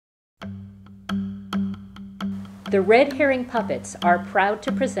The Red Herring Puppets are proud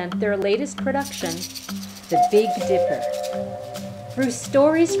to present their latest production, The Big Dipper. Through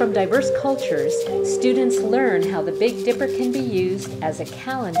stories from diverse cultures, students learn how the Big Dipper can be used as a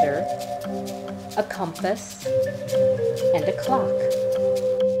calendar, a compass, and a clock.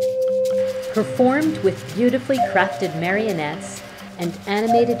 Performed with beautifully crafted marionettes and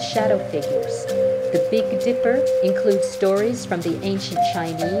animated shadow figures, the Big Dipper includes stories from the ancient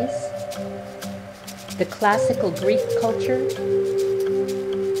Chinese, the classical Greek culture,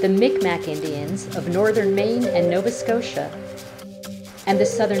 the Micmac Indians of northern Maine and Nova Scotia, and the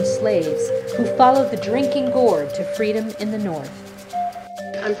southern slaves who followed the drinking gourd to freedom in the north.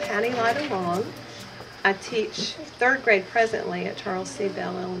 I'm Patty Lyda-Long. I teach third grade presently at Charles C.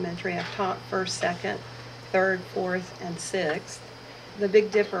 Bell Elementary. I've taught first, second, third, fourth, and sixth. The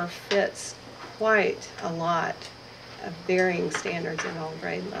Big Dipper fits quite a lot of varying standards in all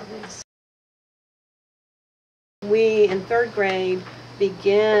grade levels. We, in third grade,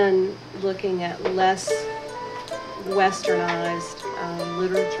 begin looking at less westernized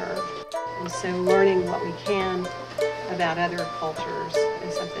literature, and so learning what we can about other cultures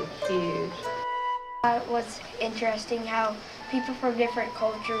is something huge. It was interesting how people from different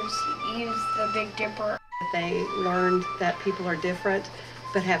cultures use the Big Dipper. They learned that people are different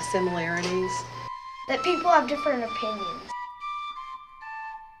but have similarities. That people have different opinions.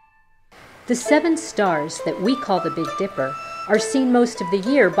 The 7 stars that we call the Big Dipper are seen most of the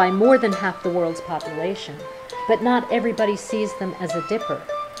year by more than half the world's population, but not everybody sees them as a dipper.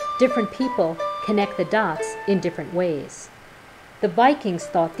 Different people connect the dots in different ways. The Vikings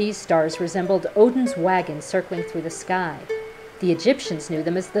thought these stars resembled Odin's wagon circling through the sky. The Egyptians knew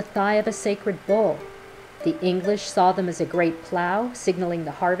them as the thigh of a sacred bull. The English saw them as a great plow signaling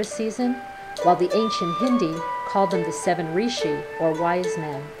the harvest season, while the ancient Hindi called them the 7 Rishi, or wise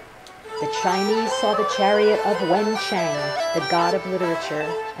men. The Chinese saw the chariot of Wen Chang, the god of literature,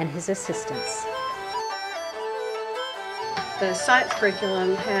 and his assistants. The science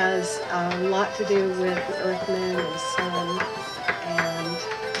curriculum has a lot to do with the Earth, Moon, and Sun, and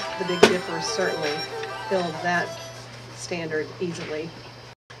the Big Dipper certainly filled that standard easily.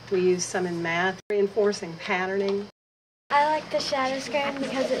 We use some in math, reinforcing patterning. I like the shadow screen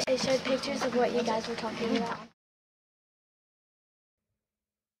because it showed pictures of what you guys were talking about.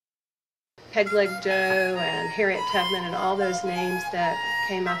 Peg-Leg Joe and Harriet Tubman and all those names that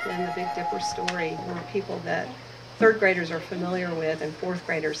came up in the Big Dipper story were people that third graders are familiar with and fourth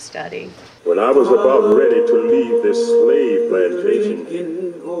graders study. When I was about ready to leave this slave plantation,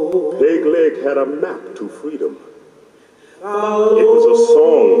 Peg-Leg had a map to freedom. It was a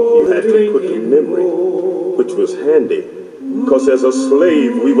song he had to put in memory, which was handy, because as a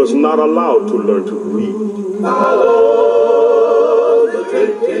slave we was not allowed to learn to read. Follow the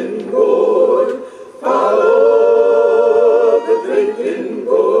drinking gourd, follow the drinking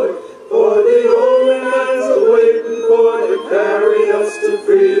gourd, for the old man's waiting for to carry us to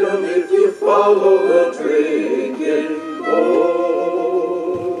freedom if you follow the drinking gourd.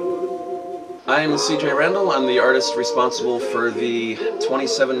 I'm CJ Randall. I'm the artist responsible for the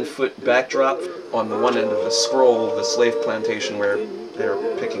 27-foot backdrop on the one end of the scroll, the slave plantation where they're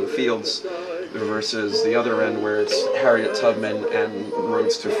picking fields, versus the other end where it's Harriet Tubman and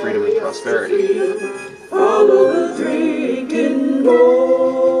roads to freedom and prosperity. Follow the drinking gourd.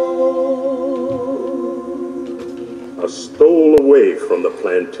 I stole away from the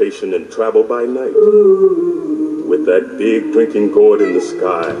plantation and traveled by night, with that big drinking gourd in the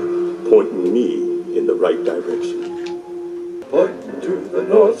sky, pointing me in the right direction. Pointing to the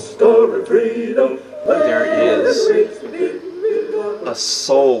North Star of freedom. There is a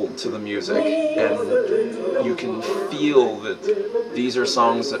soul to the music, and you can feel that these are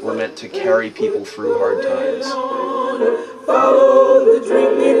songs that were meant to carry people through hard times. Follow the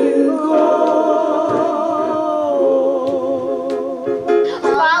drinking gourd.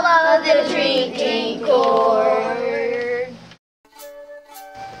 Follow the drinking gourd.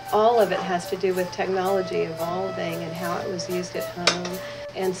 All of it has to do with technology evolving and how it was used at home.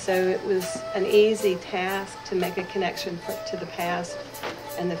 And so it was an easy task to make a connection to the past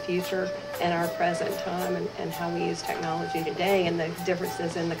and the future and our present time and how we use technology today and the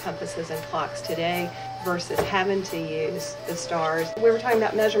differences in the compasses and clocks today versus having to use the stars. We were talking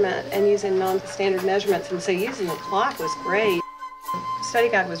about measurement and using non-standard measurements, and so using the clock was great. The study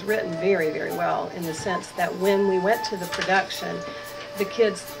guide was written very, very well in the sense that when we went to the production, the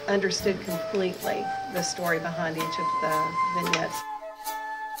kids understood completely the story behind each of the vignettes.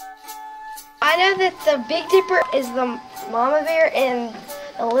 I know that the Big Dipper is the mama bear and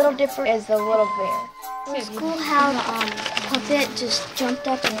the Little Dipper is the little bear. In school, how the puppet just jumped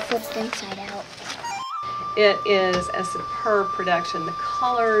up and flipped inside out. It is a superb production. The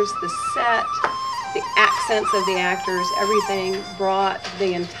colors, the set, the accents of the actors, everything brought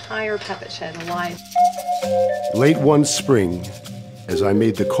the entire puppet show to life. Late one spring, as I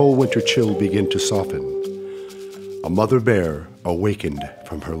made the cold winter chill begin to soften, a mother bear awakened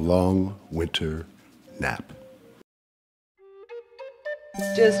from her long winter nap.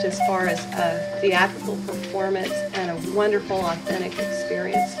 Just as far as a theatrical performance and a wonderful, authentic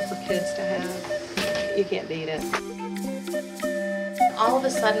experience for kids to have, you can't beat it. All of a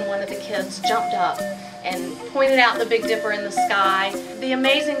sudden, one of the kids jumped up and pointed out the Big Dipper in the sky. The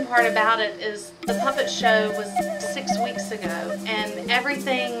amazing part about it is the puppet show was 6 weeks ago, and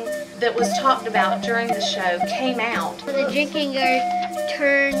everything that was talked about during the show came out. When the drinking gourd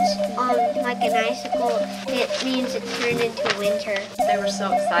turns like an icicle, it means it turned into winter. They were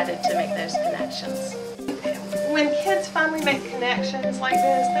so excited to make those connections. When kids finally make connections like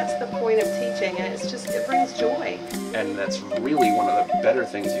this, that's the point of teaching, and it brings joy. And that's really one of the better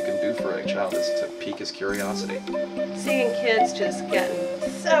things you can do for a child, is to pique his curiosity. Seeing kids just getting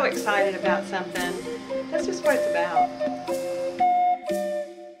so excited about something, that's just what it's about.